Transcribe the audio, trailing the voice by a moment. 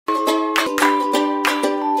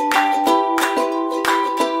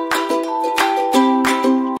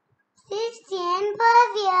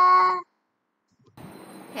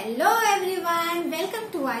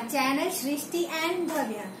सृष्टि and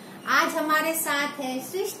भव्य। आज हमारे साथ है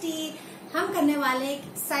सृष्टि। हम करने वाले एक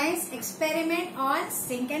science experiment on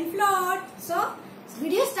sink and float. So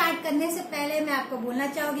video start करने से पहले मैं आपको बोलना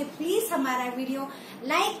चाहूंगी, प्लीज हमारा वीडियो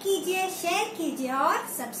लाइक कीजिए, शेयर कीजिए और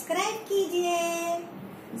सब्सक्राइब कीजिए।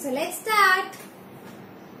 So let's start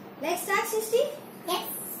Srishti. Yes.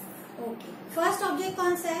 Okay, first object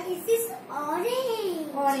कौन सा है? This is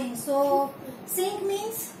orange. Orange. So sink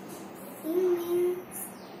means Means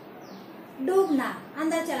डूबना,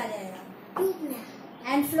 अंदर चला जाएगा। Dubna.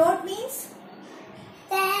 And float means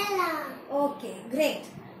Stella. okay, great.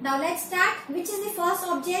 Now let's start. Which is the first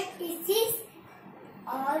object? This is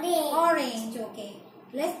orange. Orange. Okay,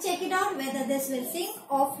 let's check it out whether this will sink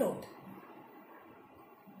or float.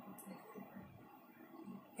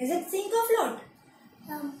 Is it sink or float?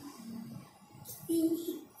 Float.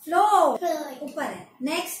 Float. ऊपर है।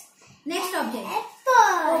 Next object.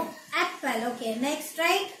 Apple. Apple. Okay, next,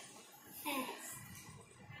 right?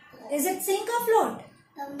 Is it sink or float?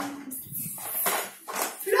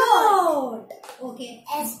 Float. Okay.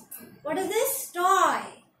 S. What is this? Toy.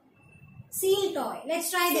 Seal toy. Let's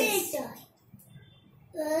try this.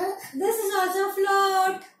 This is also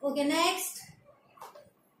float. Okay, next.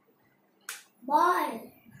 Ball.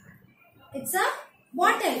 It's a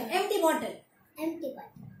bottle. Empty bottle. Empty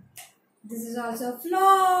ball. This is also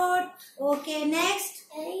float. Okay, next.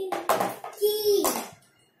 Key.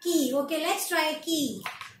 Key. Okay, let's try key.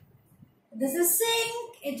 This is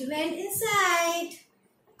sink. It went inside.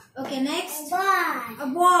 Okay, next. Ball. A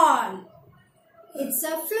ball. It's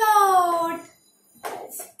a float.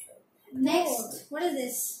 Next. What is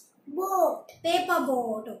this? Boat. Paper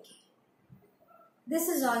boat. Okay. This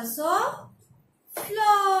is also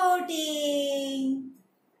floating.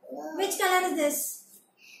 Which color is this?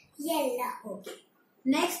 Yellow. Okay.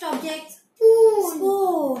 Next object. Spoon.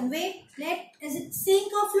 Spoon. Wait. Is it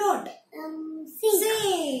sink or float? Sink.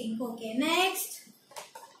 Sink. Okay. Next.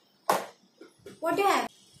 What do you have?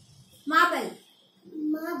 Marble.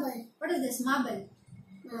 Marble. What is this? Marble.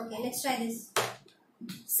 Okay. Let's try this.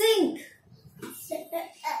 Sink.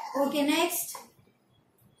 Okay. Next.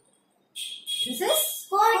 This is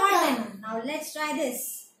Cotton. Now let's try this.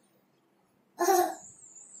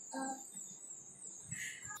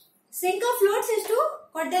 Sink or float is to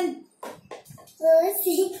cotton.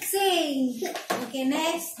 Sink. Sink. Okay,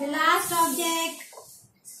 next, the last object,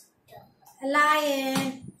 a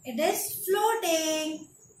lion. It is floating.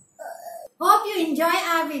 Hope you enjoy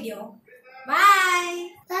our video. Bye.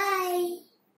 Bye.